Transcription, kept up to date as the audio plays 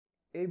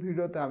এই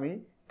ভিডিওতে আমি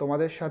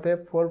তোমাদের সাথে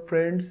ফোর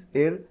ফ্রেন্ডস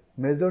এর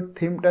মেজর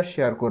থিমটা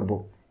শেয়ার করব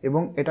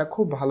এবং এটা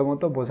খুব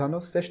ভালোমতো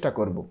বোঝানোর চেষ্টা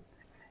করব।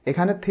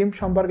 এখানে থিম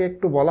সম্পর্কে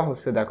একটু বলা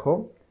হচ্ছে, দেখো,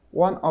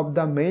 one of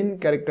the main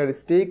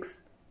characteristics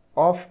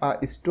of a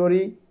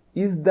story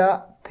is the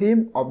theme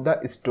of the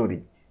story.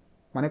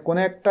 মানে কোনো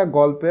একটা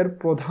গল্পের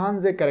প্রধান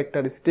যে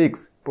ক্যারেক্টারিস্টিক্স,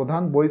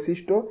 প্রধান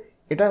বৈশিষ্ট্য,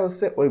 এটা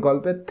হচ্ছে ওই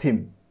গল্পের theme.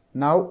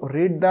 Now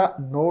read the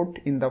note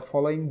in the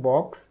following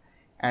box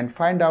and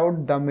find out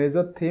the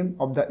major theme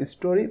of the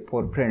story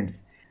for friends.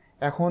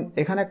 এখন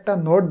এখানে একটা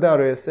নোট দেওয়া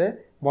রয়েছে,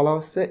 বলা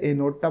হচ্ছে এই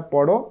নোটটা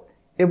পড়ো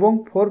এবং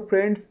ফর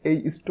ফ্রেন্ডস এই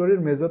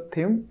স্টোরির মেজর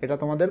থিম এটা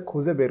তোমাদের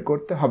খুঁজে বের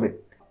করতে হবে।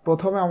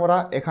 প্রথমে আমরা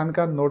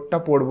এখানকার নোটটা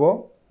পড়ব,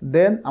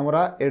 দেন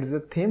আমরা এর যে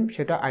থিম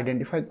সেটা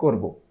আইডেন্টিফাই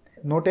করব।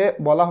 নোটে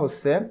বলা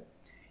হচ্ছে,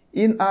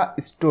 ইন আ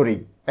স্টোরি,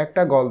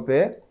 একটা গল্পে,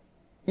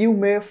 you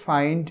may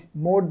find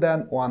more than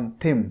one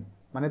theme,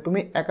 মানে তুমি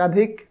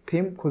একাধিক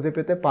থিম খুঁজে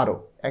পেতে পারো,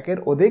 একের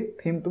অধিক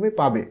থিম তুমি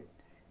পাবে।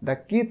 দ্য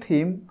কি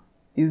theme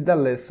is the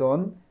lesson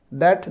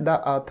that the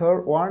author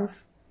wants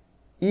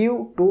you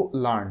to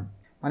learn.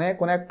 মানে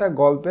কোনো একটা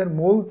গল্পের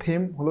মূল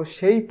থিম হলো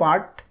সেই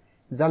পার্ট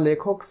যা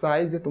লেখক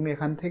চায় যে তুমি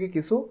এখান থেকে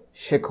কিছু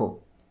শেখো।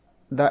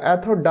 The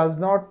author does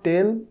not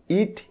tell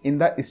it in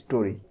the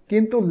story,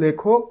 কিন্তু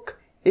লেখক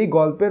এই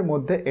গল্পের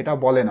মধ্যে এটা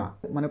বলে না।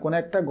 মানে কোনো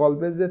একটা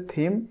গল্পের যে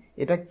থিম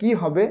এটা কি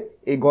হবে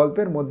এই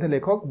গল্পের মধ্যে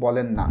লেখক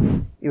বলেন না।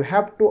 You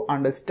have to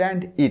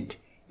understand it,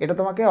 এটা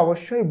তোমাকে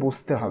অবশ্যই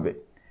বুঝতে হবে।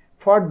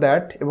 ফর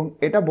দ্যাট, এবং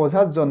এটা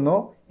বোঝার জন্য,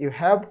 you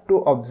have to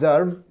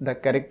observe the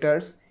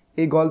characters,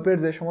 এই গল্পের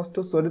যে সমস্ত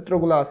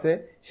চরিত্রগুলো আছে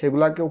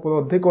সেগুলোকে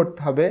উপলব্ধি করতে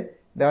হবে।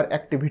 দেয়ার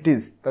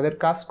অ্যাক্টিভিটিস, তাদের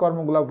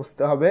কাজকর্মগুলো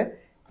বুঝতে হবে।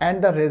 And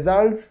the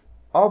results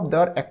of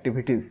their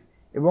activities,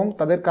 এবং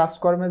তাদের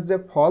কাজকর্মের যে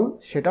ফল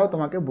সেটাও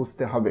তোমাকে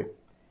বুঝতে হবে।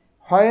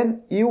 When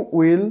you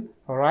will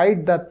write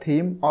the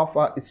theme of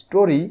a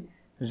story,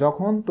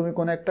 যখন তুমি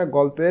কোনো একটা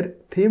গল্পের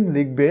থিম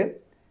লিখবে,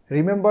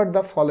 রিমেম্বার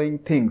দ্য ফলোয়িং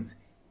থিংস,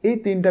 এই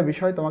তিনটা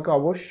বিষয় তোমাকে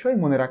অবশ্যই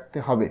মনে রাখতে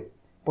হবে।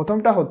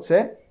 প্রথমটা হচ্ছে,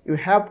 you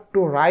have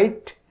to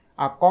write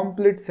a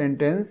complete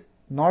sentence,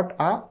 not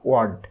a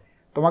word.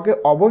 তোমাকে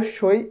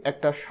অবশ্যই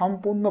একটা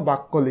সম্পূর্ণ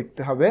বাক্য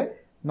লিখতে হবে,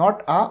 নট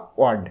আ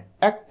ওয়ার্ড,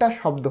 একটা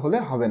শব্দ হলে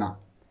হবে না।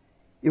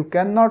 You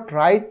can not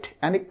right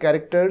Annie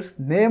characters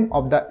name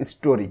of the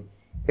story,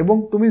 এবং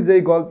তুমি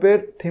যেই গল্পের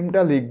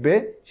থিমটা লিখবে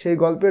সেই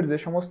গল্পের যে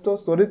সমস্ত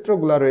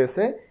চরিত্রগুলো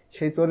রয়েছে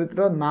সেই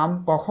চরিত্রের নাম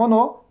কখনো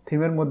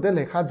থিমের মধ্যে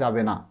লেখা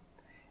যাবে না।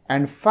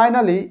 অ্যান্ড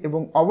ফাইনালি,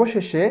 এবং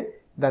অবশেষে,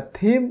 the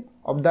theme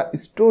of the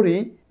story,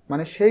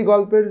 মানে সেই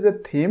গল্পের যে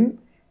theme,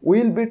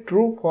 will be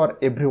true for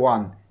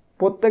everyone,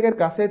 প্রত্যেকের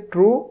কাছে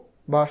ট্রু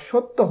বা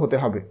সত্য হতে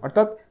হবে,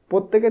 অর্থাৎ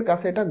প্রত্যেকের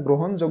কাছে এটা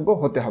গ্রহণযোগ্য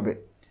হতে হবে।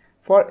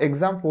 ফর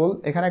এক্সাম্পল,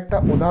 এখানে একটা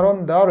উদাহরণ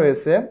দেওয়া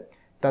রয়েছে,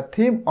 the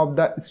theme of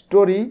the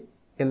story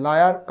a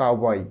liar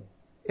cowboy.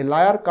 A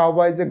liar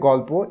cowboy যে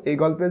গল্প, এই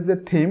গল্পের যে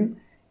থিম,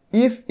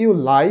 ইফ ইউ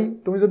লাই,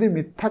 তুমি যদি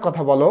মিথ্যা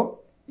কথা বলো,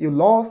 you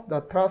loss the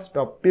trust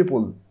of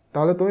people,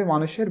 তাহলে তুমি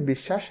মানুষের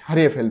বিশ্বাস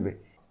হারিয়ে ফেলবে।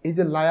 এই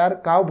যে লায়ার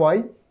কাউবয়,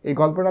 এই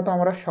গল্পটা তো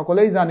আমরা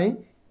সকলেই জানি।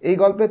 এই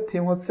গল্পের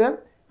থিম হচ্ছে,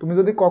 তুমি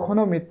যদি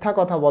কখনো মিথ্যা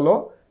কথা বলো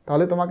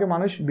তাহলে তোমাকে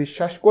মানুষ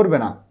বিশ্বাস করবে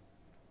না।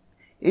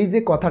 এই যে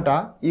কথাটা,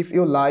 if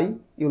you lie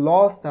you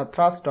loss the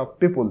trust of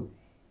people,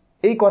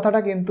 এই কথাটা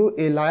কিন্তু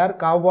এই লায়ার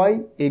কাউবয়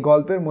এই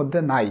গল্পের মধ্যে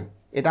নাই,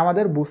 এটা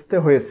আমাদের বুঝতে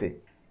হয়েছে।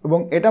 এবং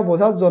এটা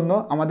বোঝার জন্য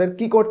আমাদের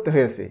কি করতে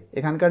হয়েছে,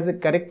 এখানকার যে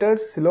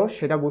ক্যারেক্টার্স ছিল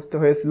সেটা বুঝতে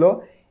হয়েছিল,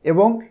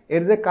 এবং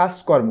এর যে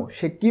কাজকর্ম,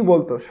 সে কি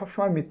বলতো,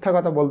 সবসময় মিথ্যা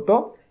কথা বলতো,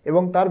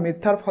 এবং তার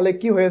মিথ্যার ফলে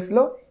কি হয়েছিল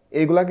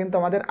এইগুলা কিন্তু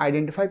আমাদের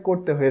আইডেন্টিফাই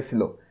করতে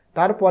হয়েছিল।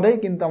 তারপরেই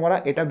কিন্তু আমরা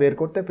এটা বের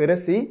করতে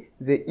পেরেছি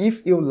যে if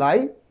you lie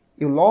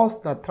you loss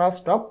the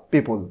trust of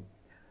people.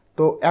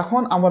 তো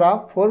এখন আমরা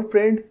ফোর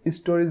ফ্রেন্ডস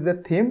স্টোরিজের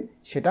থিম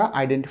সেটা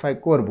আইডেন্টিফাই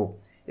করব,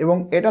 এবং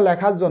এটা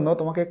লেখার জন্য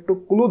তোমাকে একটু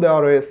ক্লু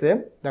দেওয়া রয়েছে।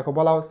 দেখো,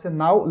 বলা হচ্ছে,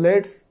 নাও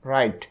লেটস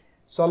রাইট,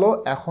 চলো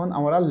এখন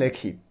আমরা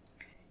লিখি।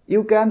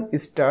 You can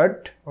start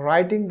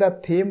writing the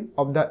theme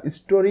of the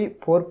story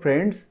four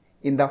friends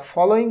in the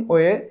following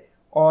way,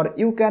 or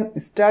you can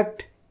start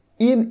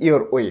in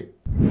your way.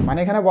 মানে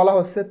এখানে বলা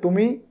হচ্ছে,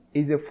 তুমি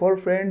এই যে ফোর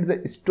ফ্রেন্ডস যে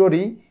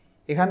স্টোরি,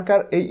 এখানকার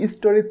এই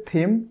স্টোরির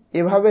থিম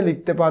এভাবে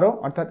লিখতে পারো,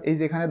 অর্থাৎ এই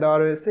যে এখানে দেওয়া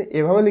রয়েছে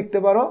এভাবে লিখতে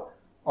পারো,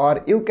 or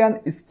you can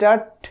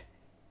start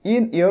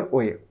in your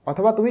way,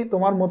 অথবা তুমি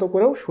তোমার মতো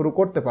করেও শুরু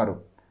করতে পারো।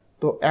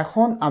 তো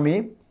এখন আমি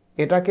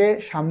এটাকে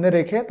সামনে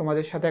রেখে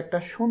তোমাদের সাথে একটা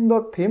সুন্দর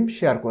থিম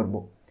শেয়ার করব,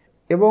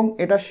 এবং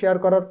এটা শেয়ার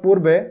করার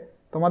পূর্বে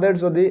তোমাদের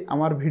যদি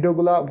আমার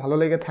ভিডিওগুলো ভালো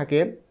লেগে থাকে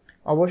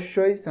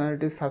অবশ্যই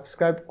চ্যানেলটি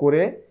সাবস্ক্রাইব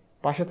করে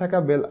পাশে থাকা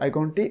বেল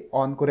আইকনটি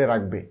অন করে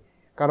রাখবে,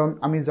 কারণ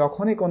আমি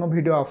যখনই কোনো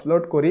ভিডিও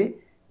আপলোড করি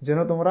যেন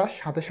তোমরা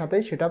সাথে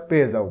সাথেই সেটা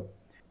পেয়ে যাও।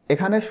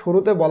 এখানে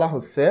শুরুতে বলা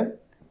হচ্ছে,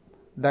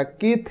 দ্য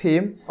কি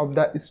theme of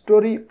the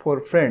story for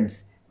friends,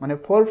 মানে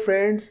ফর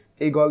ফ্রেন্ডস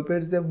এই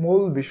গল্পের যে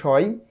মূল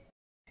বিষয়,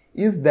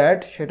 ইজ দ্যাট,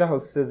 সেটা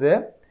হচ্ছে যে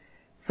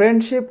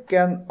friendship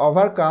can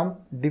overcome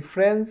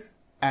difference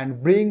and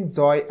bring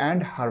Joy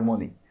and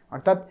harmony,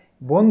 অর্থাৎ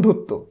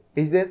বন্ধুত্ব,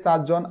 এই যে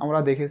চারজন আমরা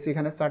দেখেছি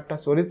এখানে চারটা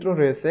চরিত্র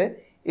রয়েছে,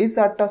 এই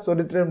চারটা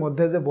চরিত্রের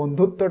মধ্যে যে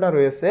বন্ধুত্বটা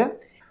রয়েছে,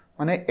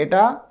 মানে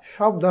এটা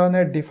সব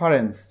ধরনের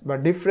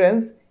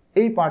ডিফারেন্স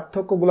এই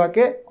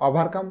পার্থক্যগুলোকে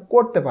ওভারকাম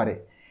করতে পারে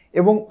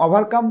এবং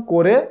ওভারকাম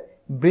করে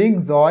ব্রিং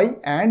জয়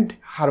অ্যান্ড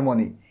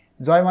হারমোনি।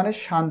 জয় মানে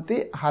শান্তি,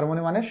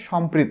 হারমোনি মানে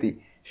সম্প্রীতি,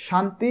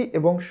 শান্তি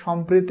এবং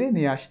সম্প্রীতি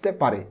নিয়ে আসতে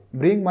পারে।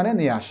 ব্রিং মানে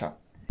নিয়ে আসা।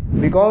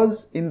 বিকজ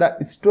ইন দ্য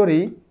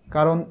স্টোরি,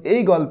 কারণ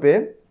এই গল্পে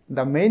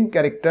the main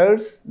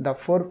characters the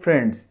 4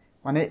 friends,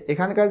 মানে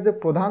এখানকার যে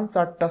প্রধান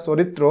 4টা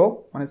চরিত্র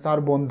মানে 4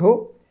 বন্ধু,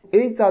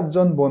 এই 4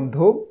 জন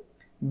বন্ধু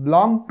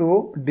belong to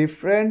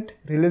different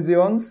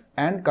রিলিজিয়নস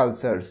and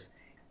cultures,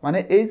 মানে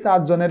এই 4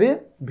 জনেরই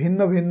ভিন্ন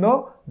ভিন্ন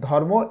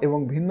ধর্ম এবং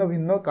ভিন্ন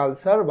ভিন্ন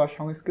কালচার বা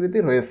সংস্কৃতি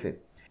রয়েছে।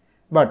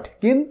 বাট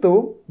কিন্তু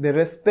দে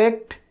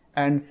respect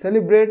and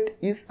celebrate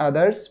each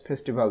others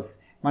festivals,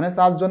 মানে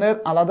 4 জনের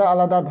আলাদা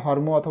আলাদা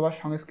ধর্ম অথবা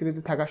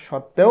সংস্কৃতি থাকা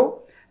সত্ত্বেও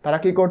তারা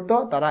কি করত,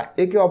 তারা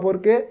একে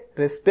অপরকে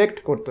রেসপেক্ট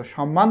করত,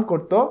 সম্মান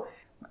করত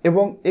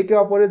এবং একে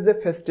অপরের যে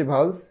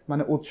ফেস্টিভ্যালস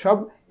মানে উৎসব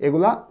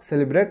এগুলা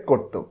সেলিব্রেট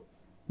করত।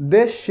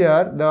 দে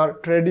share there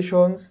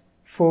traditions,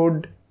 food,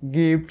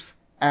 gifts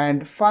and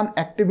fun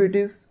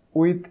activities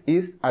with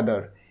each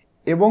other,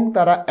 এবং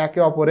তারা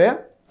একে অপরে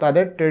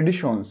তাদের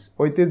ট্রেডিশনস,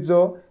 ঐতিহ্য,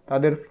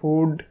 তাদের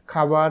ফুড,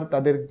 খাবার,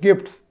 তাদের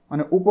গিফটস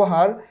মানে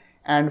উপহার,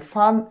 অ্যান্ড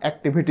ফান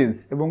অ্যাক্টিভিটিস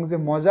এবং যে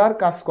মজার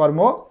কাজকর্ম,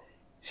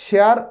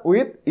 শেয়ার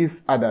উইথ ইচ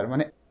আদার,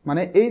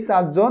 মানে এই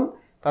 4 জন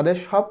তাদের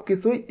সব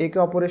কিছুই একে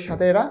অপরের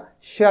সাথে এরা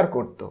শেয়ার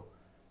করত।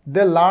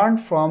 They learn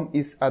from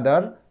each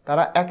other,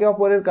 তারা একে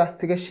অপরের কাছ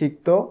থেকে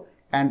শিখত।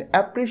 And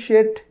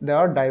appreciate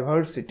there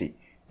diversity,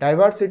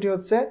 diversity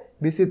হচ্ছে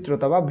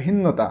বিচিত্রতা বা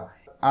ভিন্নতা,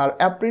 আর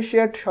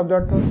অ্যাপ্রিসিয়েট শব্দ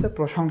অর্থ হচ্ছে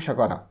প্রশংসা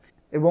করা,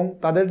 এবং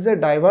তাদের যে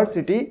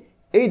ডাইভার্সিটি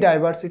এই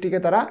ডাইভার্সিটিকে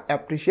তারা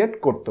অ্যাপ্রিসিয়েট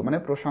করত মানে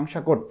প্রশংসা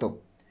করত।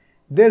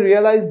 দে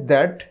রিয়েলাইজ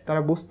দ্যাট,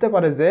 তারা বুঝতে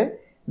পারে যে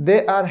দে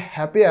আর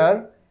happier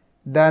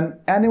than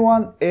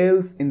anyone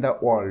else in the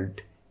world,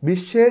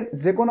 বিশ্বের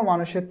যে কোনো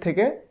মানুষের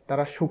থেকে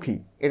তারা সুখী,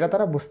 এটা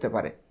তারা বুঝতে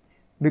পারে।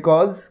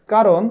 বিকজ,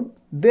 কারণ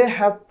they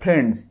have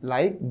friends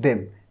like them,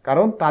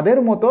 কারণ তাদের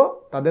মতো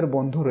তাদের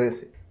বন্ধু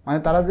রয়েছে, মানে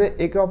তারা যে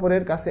একে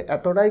অপরের কাছে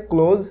এতটাই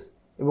ক্লোজ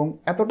এবং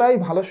এতটাই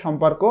ভালো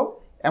সম্পর্ক,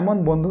 এমন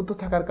বন্ধুত্ব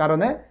থাকার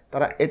কারণে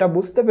তারা এটা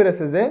বুঝতে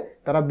পেরেছে যে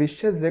তারা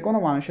বিশ্বের যে কোনো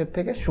মানুষের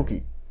থেকে সুখী।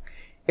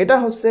 এটা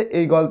হচ্ছে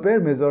এই গল্পের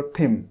মেজর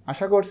থিম।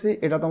 আশা করছি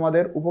এটা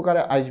তোমাদের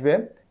উপকারে আসবে।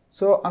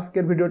 সো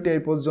আজকের ভিডিওটি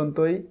এই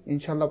পর্যন্তই,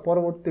 ইনশাল্লাহ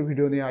পরবর্তী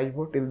ভিডিও নিয়ে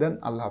আসবো। টিল দেন,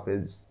 আল্লাহ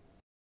হাফেজ।